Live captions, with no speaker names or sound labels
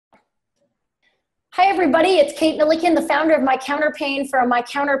Hi, everybody. It's Kate Milliken, the founder of My Counter Pain for My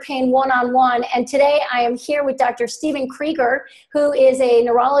Counter Pain One-on-One. And today I am here with Dr. Stephen Krieger, who is a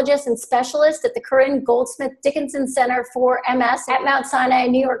neurologist and specialist at the Corinne Goldsmith Dickinson Center for MS at Mount Sinai,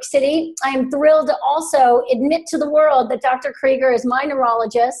 New York City. I am thrilled to also admit to the world that Dr. Krieger is my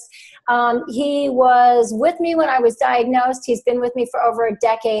neurologist. He was with me when I was diagnosed. He's been with me for over a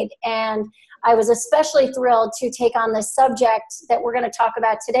decade. And I was especially thrilled to take on this subject that we're going to talk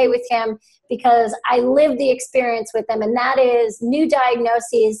about today with him because I lived the experience with him, and that is new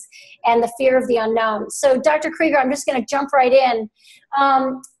diagnoses and the fear of the unknown. So Dr. Krieger, I'm just going to jump right in.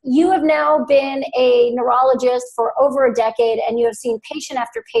 You have now been a neurologist for over a decade, and you have seen patient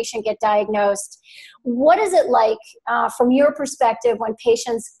after patient get diagnosed. What is it like from your perspective when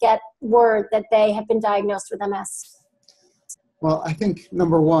patients get word that they have been diagnosed with MS? Well, I think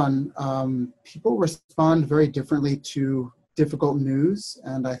number one, people respond very differently to difficult news,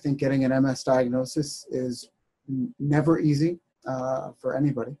 and I think getting an MS diagnosis is never easy for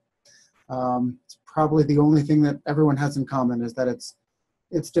anybody. It's probably the only thing that everyone has in common is that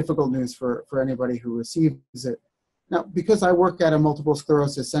it's difficult news for anybody who receives it. Now, because I work at a multiple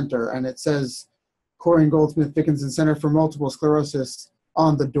sclerosis center and it says Corinne Goldsmith Dickinson Center for Multiple Sclerosis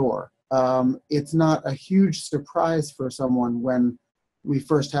on the door, it's not a huge surprise for someone when we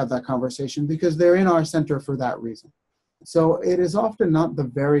first have that conversation because they're in our center for that reason. So it is often not the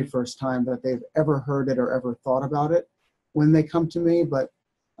very first time that they've ever heard it or ever thought about it when they come to me, but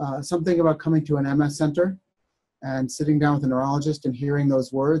something about coming to an MS center and sitting down with a neurologist and hearing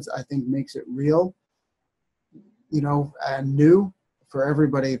those words, I think makes it real, and new for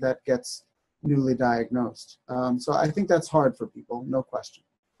everybody that gets newly diagnosed. So I think that's hard for people, no question.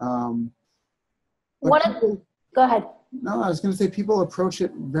 Go ahead. No, I was going to say people approach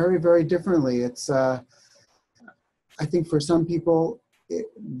it very, very differently. It's, I think for some people,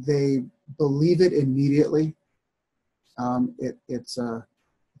 they believe it immediately. It's a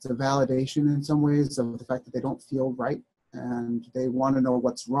validation in some ways of the fact that they don't feel right and they want to know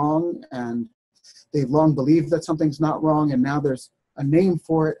what's wrong, and they've long believed that something's not wrong, and now there's a name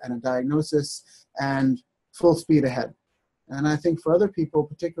for it and a diagnosis and full speed ahead. And I think for other people,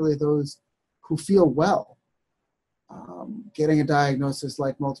 particularly those who feel well, getting a diagnosis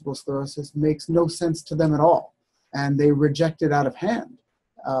like multiple sclerosis makes no sense to them at all. And they reject it out of hand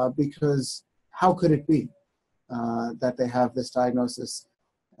because how could it be that they have this diagnosis?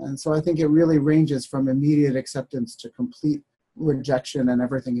 And so I think it really ranges from immediate acceptance to complete rejection and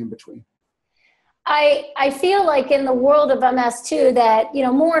everything in between. I feel like in the world of MS too that,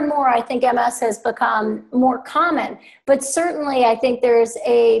 more and more I think MS has become more common, but certainly I think there's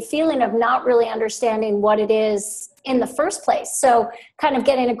a feeling of not really understanding what it is in the first place. So kind of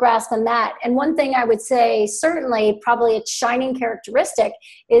getting a grasp on that. And one thing I would say, certainly probably its shining characteristic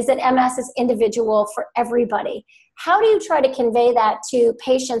is that MS is individual for everybody. How do you try to convey that to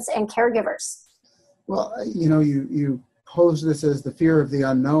patients and caregivers? Well, you pose this as the fear of the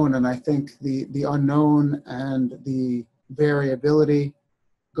unknown, and I think the unknown and the variability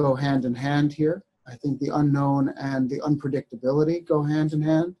go hand in hand here. I think the unknown and the unpredictability go hand in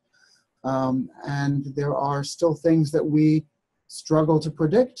hand. And there are still things that we struggle to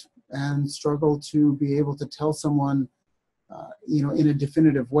predict and struggle to be able to tell someone, in a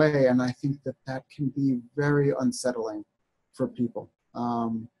definitive way. And I think that can be very unsettling for people.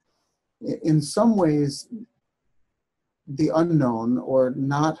 In some ways, the unknown, or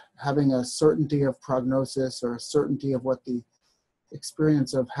not having a certainty of prognosis or a certainty of what the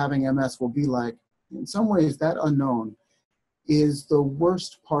experience of having MS will be like, in some ways that unknown is the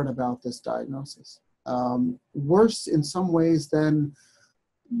worst part about this diagnosis. Worse in some ways than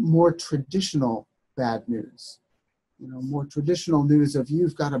more traditional bad news. More traditional news of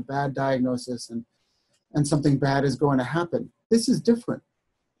you've got a bad diagnosis and something bad is going to happen. This is different.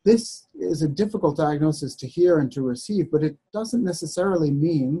 This is a difficult diagnosis to hear and to receive, but it doesn't necessarily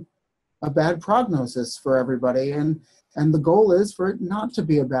mean a bad prognosis for everybody. And the goal is for it not to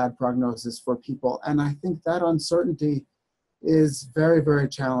be a bad prognosis for people. And I think that uncertainty is very, very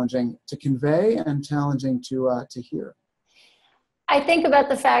challenging to convey and challenging to hear. I think about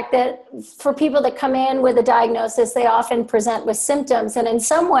the fact that for people that come in with a diagnosis, they often present with symptoms. And in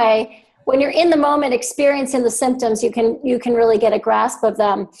some way, when you're in the moment experiencing the symptoms, you can really get a grasp of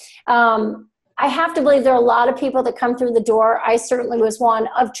them. I have to believe there are a lot of people that come through the door. I certainly was one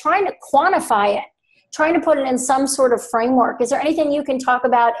of trying to quantify it, trying to put it in some sort of framework. Is there anything you can talk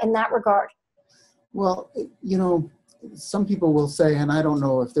about in that regard? Well, some people will say, and I don't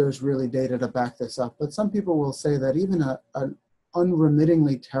know if there's really data to back this up, but some people will say that even an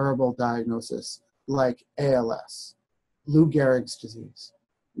unremittingly terrible diagnosis like ALS, Lou Gehrig's disease,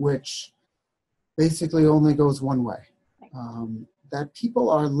 which basically only goes one way. That people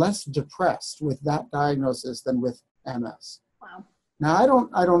are less depressed with that diagnosis than with MS. Wow. Now,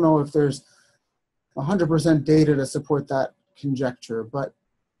 I don't know if there's 100% data to support that conjecture, but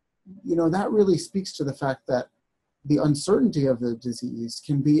that really speaks to the fact that the uncertainty of the disease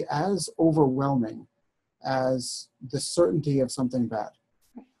can be as overwhelming as the certainty of something bad.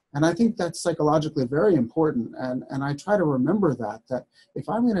 And I think that's psychologically very important. And I try to remember that if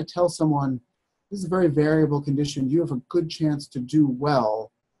I'm going to tell someone, this is a very variable condition, you have a good chance to do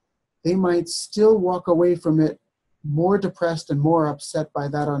well, they might still walk away from it more depressed and more upset by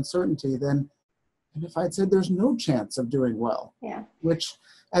that uncertainty than if I'd said there's no chance of doing well. Yeah. Which,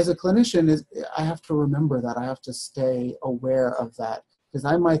 as a clinician, I have to remember that. I have to stay aware of that, because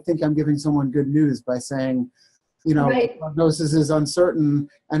I might think I'm giving someone good news by saying, right, prognosis is uncertain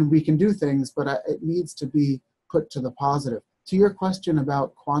and we can do things, but it needs to be put to the positive. To your question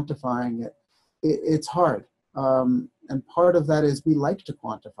about quantifying it, it's hard. And part of that is we like to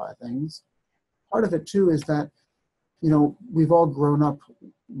quantify things. Part of it too is that, we've all grown up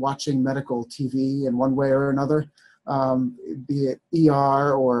watching medical TV in one way or another, be it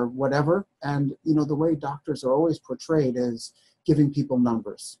ER or whatever. And, the way doctors are always portrayed is giving people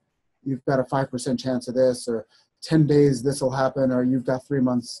numbers. You've got a 5% chance of this, or 10 days this will happen, or you've got 3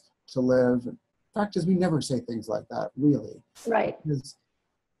 months to live. The fact is, we never say things like that, really. Right. Because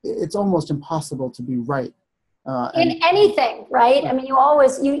it's almost impossible to be right. In anything, right? I mean,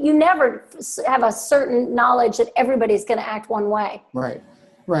 you never have a certain knowledge that everybody's going to act one way. Right.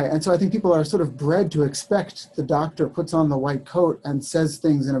 And so I think people are sort of bred to expect the doctor puts on the white coat and says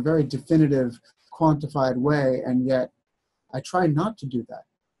things in a very definitive, quantified way, and yet I try not to do that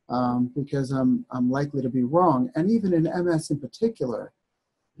because I'm likely to be wrong. And even in MS in particular,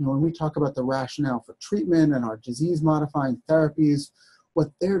 when we talk about the rationale for treatment and our disease-modifying therapies, what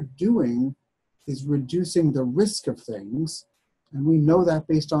they're doing is reducing the risk of things. And we know that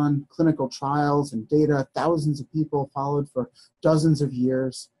based on clinical trials and data, thousands of people followed for dozens of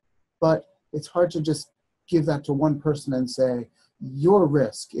years. But it's hard to just give that to one person and say, your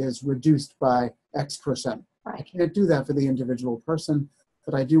risk is reduced by X%. Right. I can't do that for the individual person,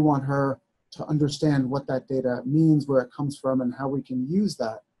 but I do want her to understand what that data means, where it comes from, and how we can use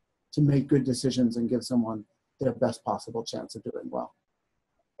that to make good decisions and give someone their best possible chance of doing well.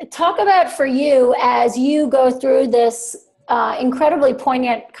 Talk about, for you, as you go through this incredibly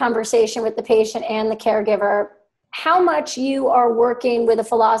poignant conversation with the patient and the caregiver, how much you are working with a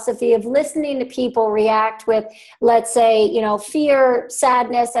philosophy of listening to people react with, let's say, fear,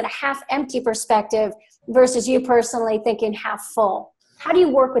 sadness, and a half empty perspective versus you personally thinking half full. How do you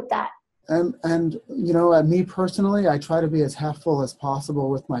work with that? And me personally, I try to be as half full as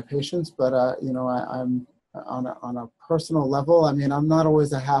possible with my patients, but I'm on a personal level. I mean, I'm not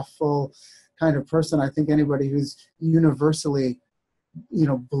always a half full kind of person. I think anybody who's universally,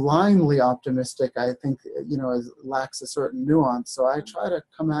 blindly optimistic, I think, lacks a certain nuance. So I try to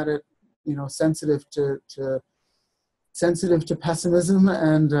come at it, sensitive to pessimism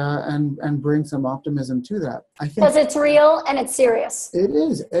and bring some optimism to that. I think because it's real and it's serious. It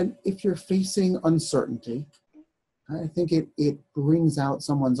is. And if you're facing uncertainty, I think it brings out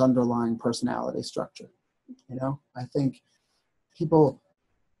someone's underlying personality structure. I think people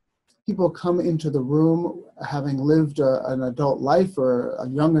come into the room having lived an adult life or a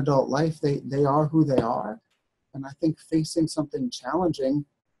young adult life. They are who they are. And I think facing something challenging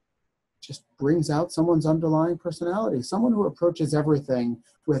just brings out someone's underlying personality. Someone who approaches everything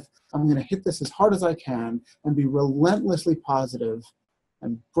with, I'm going to hit this as hard as I can and be relentlessly positive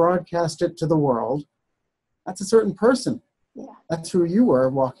and broadcast it to the world. That's a certain person. Yeah. That's who you were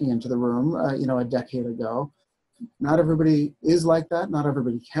walking into the room, a decade ago. Not everybody is like that. Not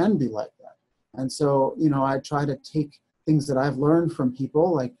everybody can be like that. And so, I try to take things that I've learned from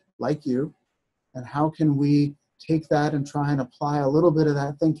people like you, and how can we take that and try and apply a little bit of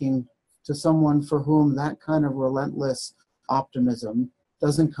that thinking to someone for whom that kind of relentless optimism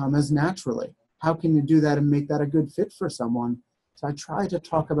doesn't come as naturally. How can you do that and make that a good fit for someone? So I try to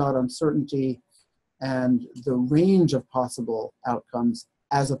talk about uncertainty and the range of possible outcomes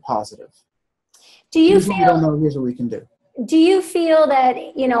as a positive. Do you here's feel? What we don't know, here's what we can do. Do you feel that,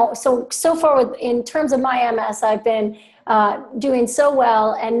 so far in terms of my MS, I've been doing so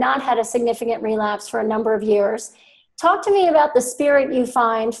well and not had a significant relapse for a number of years. Talk to me about the spirit you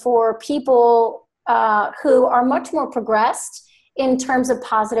find for people who are much more progressed in terms of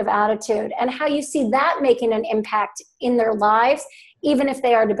positive attitude, and how you see that making an impact in their lives, even if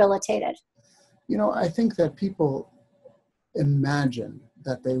they are debilitated. I think that people imagine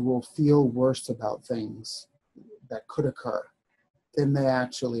that they will feel worse about things that could occur than they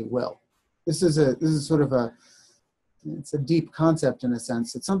actually will. this is sort of it's a deep concept in a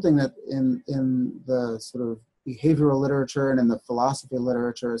sense. It's something that in the sort of behavioral literature and in the philosophy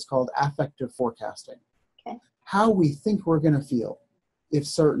literature is called affective forecasting. Okay. How we think we're going to feel if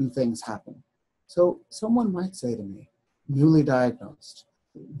certain things happen. So someone might say to me, newly diagnosed,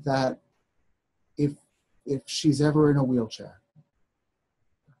 that if she's ever in a wheelchair,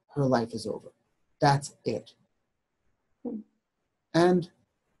 her life is over. That's it. And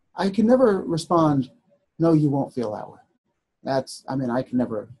I can never respond, no, you won't feel that way.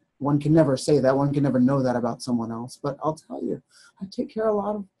 One can never say that, one can never know that about someone else, but I'll tell you, I take care of a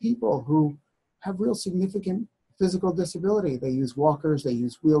lot of people who have real significant physical disability. They use walkers, they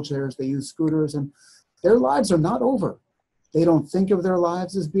use wheelchairs, they use scooters, and their lives are not over. They don't think of their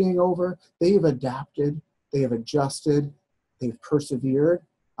lives as being over. They have adapted, they have adjusted, they've persevered.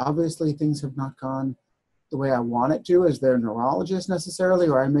 Obviously, things have not gone the way I want it to as their neurologist necessarily,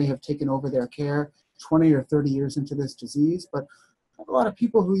 or I may have taken over their care 20 or 30 years into this disease, but I have a lot of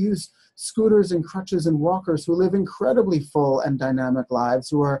people who use scooters and crutches and walkers who live incredibly full and dynamic lives,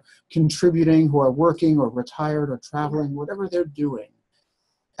 who are contributing, who are working or retired or traveling, whatever they're doing.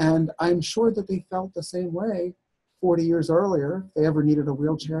 And I'm sure that they felt the same way 40 years earlier. If they ever needed a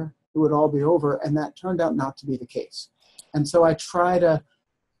wheelchair, it would all be over, and that turned out not to be the case. And so I try to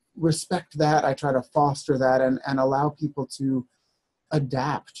respect that, I try to foster that, and allow people to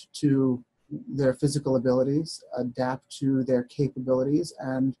adapt to their physical abilities, adapt to their capabilities,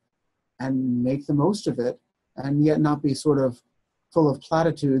 and make the most of it, and yet not be sort of full of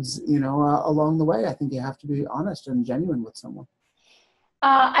platitudes, along the way. I think you have to be honest and genuine with someone.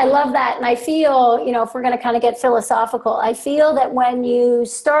 I love that. And I feel, if we're going to kind of get philosophical, I feel that when you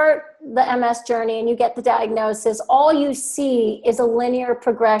start the MS journey and you get the diagnosis, all you see is a linear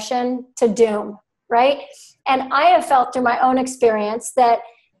progression to doom, right? And I have felt through my own experience that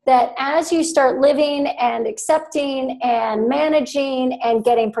as you start living and accepting and managing and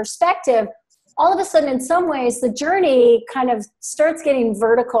getting perspective, all of a sudden, in some ways, the journey kind of starts getting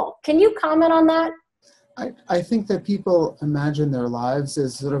vertical. Can you comment on that? I think that people imagine their lives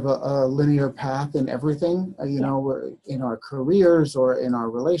as sort of a linear path in everything, we're in our careers or in our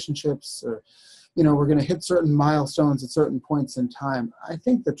relationships, or, we're going to hit certain milestones at certain points in time. I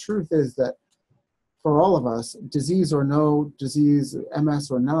think the truth is that for all of us, disease or no disease, MS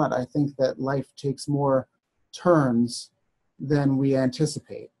or not, I think that life takes more turns than we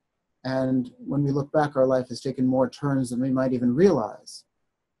anticipate. And when we look back, our life has taken more turns than we might even realize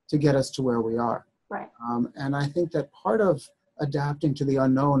to get us to where we are. Right. And I think that part of adapting to the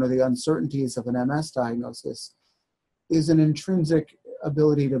unknown or the uncertainties of an MS diagnosis is an intrinsic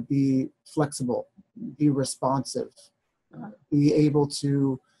ability to be flexible, be responsive, be able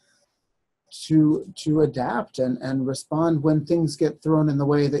to adapt and respond when things get thrown in the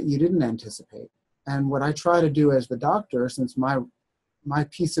way that you didn't anticipate. And what I try to do as the doctor, since my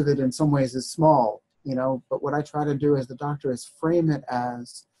piece of it in some ways is small, but what I try to do as the doctor is frame it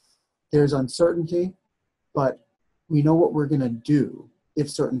as there's uncertainty, but we know what we're going to do if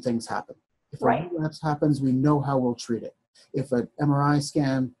certain things happen. If a relapse happens, we know how we'll treat it. If an MRI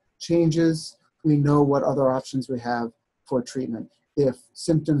scan changes, we know what other options we have for treatment. If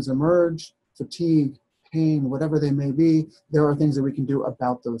symptoms emerge, fatigue, pain, whatever they may be, there are things that we can do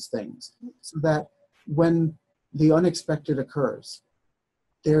about those things. So that when the unexpected occurs,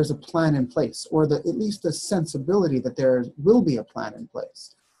 there's a plan in place, or at least the sensibility that there will be a plan in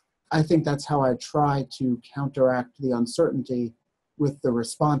place. I think that's how I try to counteract the uncertainty with the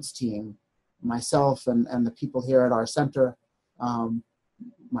response team, myself and the people here at our center,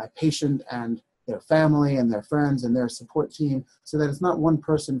 my patient and their family and their friends and their support team, so that it's not one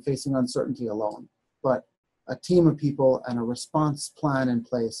person facing uncertainty alone, but a team of people and a response plan in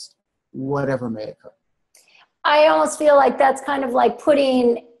place, whatever may occur. I almost feel like that's kind of like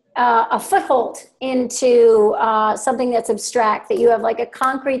putting a foothold into something that's abstract, that you have like a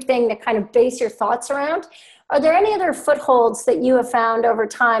concrete thing to kind of base your thoughts around. Are there any other footholds that you have found over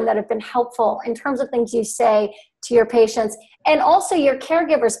time that have been helpful in terms of things you say to your patients and also your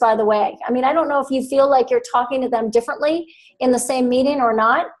caregivers, by the way? I mean, I don't know if you feel like you're talking to them differently in the same meeting or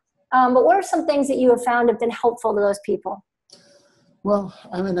not, but what are some things that you have found have been helpful to those people? Well,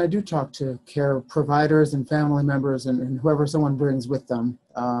 I mean, I do talk to care providers and family members and whoever someone brings with them.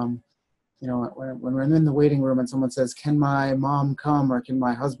 When we're in the waiting room and someone says, "Can my mom come or can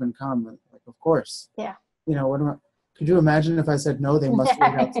my husband come?" And like, of course. Yeah. Could you imagine if I said no? They must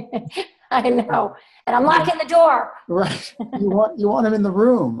wait outside. I know, and I'm locking the door. Right. You want them in the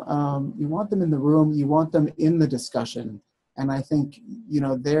room. You want them in the room. You want them in the discussion. And I think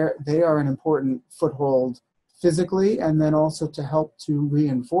they are an important foothold physically, and then also to help to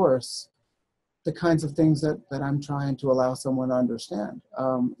reinforce the kinds of things that I'm trying to allow someone to understand.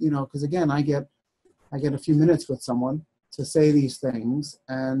 Because again, I get a few minutes with someone to say these things,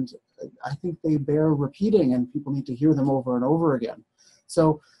 and I think they bear repeating, and people need to hear them over and over again.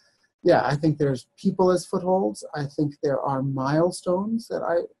 So yeah, I think there's people as footholds. I think there are milestones that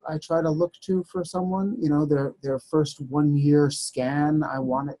I try to look to for someone. Their first 1 year scan, I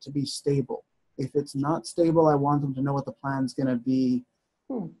want it to be stable. If it's not stable, I want them to know what the plan's going to be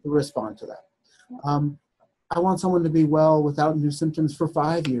to respond to that. I want someone to be well without new symptoms for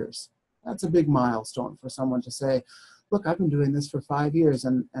 5 years. That's a big milestone for someone to say, look, I've been doing this for 5 years,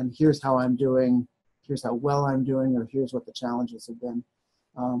 and here's how I'm doing, here's how well I'm doing, or here's what the challenges have been.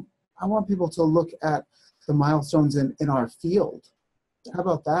 I want people to look at the milestones in our field. How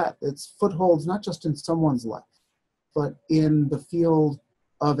about that? It's footholds not just in someone's life, but in the field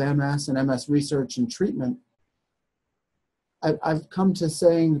of MS and MS research and treatment. I've come to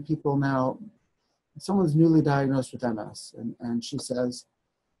saying to people now, someone's newly diagnosed with MS, and she says,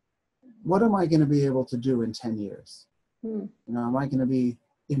 what am I going to be able to do in 10 years? Am I going to be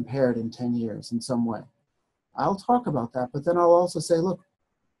impaired in 10 years in some way? I'll talk about that, but then I'll also say, look,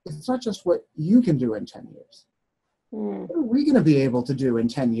 it's not just what you can do in 10 years. What are we going to be able to do in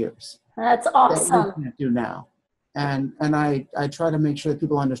 10 years? That's awesome. That we can't do now. And I try to make sure that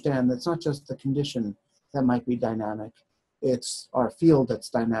people understand that it's not just the condition that might be dynamic. It's our field that's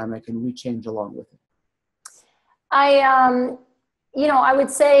dynamic, and we change along with it. I would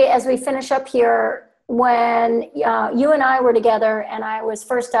say as we finish up here, when you and I were together and I was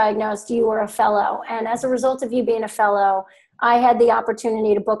first diagnosed, you were a fellow. And as a result of you being a fellow, I had the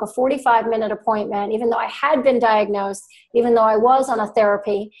opportunity to book a 45-minute appointment, even though I had been diagnosed, even though I was on a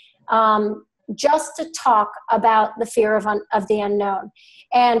therapy, just to talk about the fear of the unknown.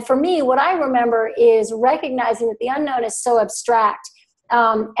 And for me, what I remember is recognizing that the unknown is so abstract,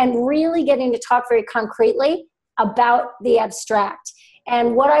 and really getting to talk very concretely about the abstract.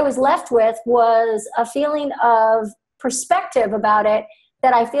 And what I was left with was a feeling of perspective about it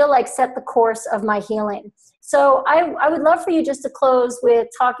that I feel like set the course of my healing. So I would love for you just to close with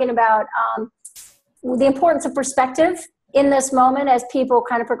talking about the importance of perspective in this moment as people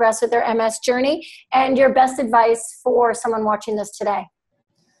kind of progress with their MS journey, and your best advice for someone watching this today.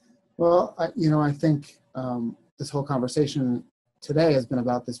 Well, I think this whole conversation today has been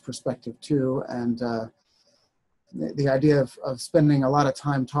about this perspective too, and the idea of spending a lot of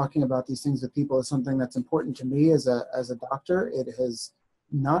time talking about these things with people is something that's important to me as a doctor. It has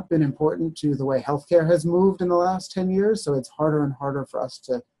not been important to the way healthcare has moved in the last 10 years, so it's harder and harder for us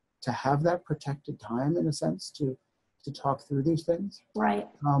to have that protected time, in a sense, to talk through these things. Right.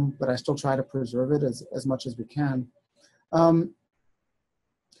 But I still try to preserve it as much as we can. I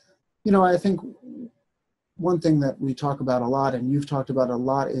think one thing that we talk about a lot, and you've talked about a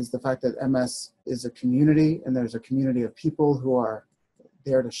lot, is the fact that MS is a community, and there's a community of people who are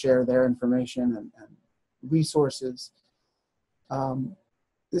there to share their information and resources.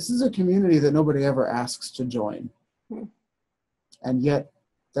 This is a community that nobody ever asks to join. And yet,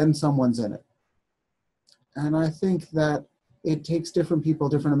 then someone's in it. And I think that it takes different people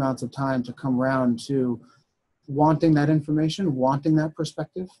different amounts of time to come around to wanting that information, wanting that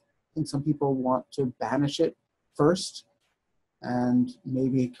perspective. I think some people want to banish it first and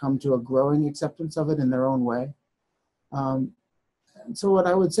maybe come to a growing acceptance of it in their own way. And so what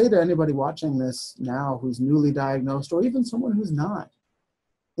I would say to anybody watching this now who's newly diagnosed, or even someone who's not,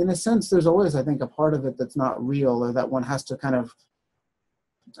 in a sense, there's always, I think, a part of it that's not real, or that one has to kind of,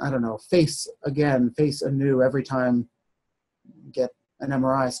 face anew every time you get an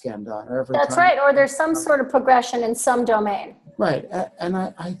MRI scan done, or every That's time. right, or there's some sort of progression in some domain. Right, and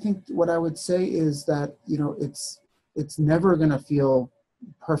I think what I would say is that, it's never going to feel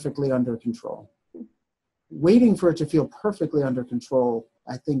perfectly under control. Waiting for it to feel perfectly under control,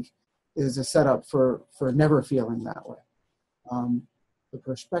 I think, is a setup for never feeling that way. The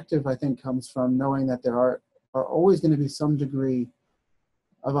perspective, I think, comes from knowing that there are always going to be some degree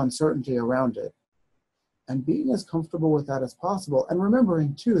of uncertainty around it, and being as comfortable with that as possible, and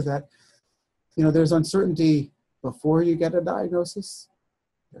remembering too that there's uncertainty before you get a diagnosis,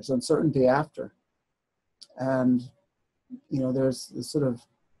 there's uncertainty after, and there's this sort of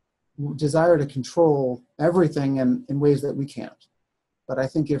desire to control everything in ways that we can't. But I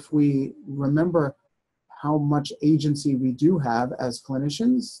think if we remember how much agency we do have as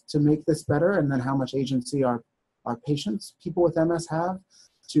clinicians to make this better, and then how much agency our patients, people with MS, have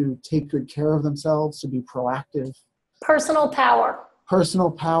to take good care of themselves, to be proactive. Personal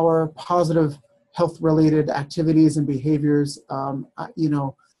power, positive health-related activities and behaviors.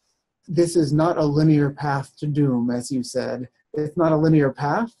 This is not a linear path to doom, as you said. It's not a linear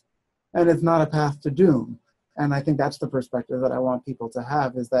path, and it's not a path to doom. And I think that's the perspective that I want people to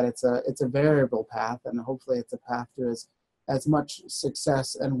have, is that it's a variable path, and hopefully it's a path to as much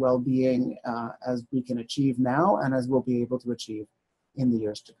success and well-being as we can achieve now and as we'll be able to achieve in the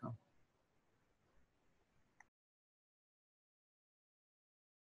years to come.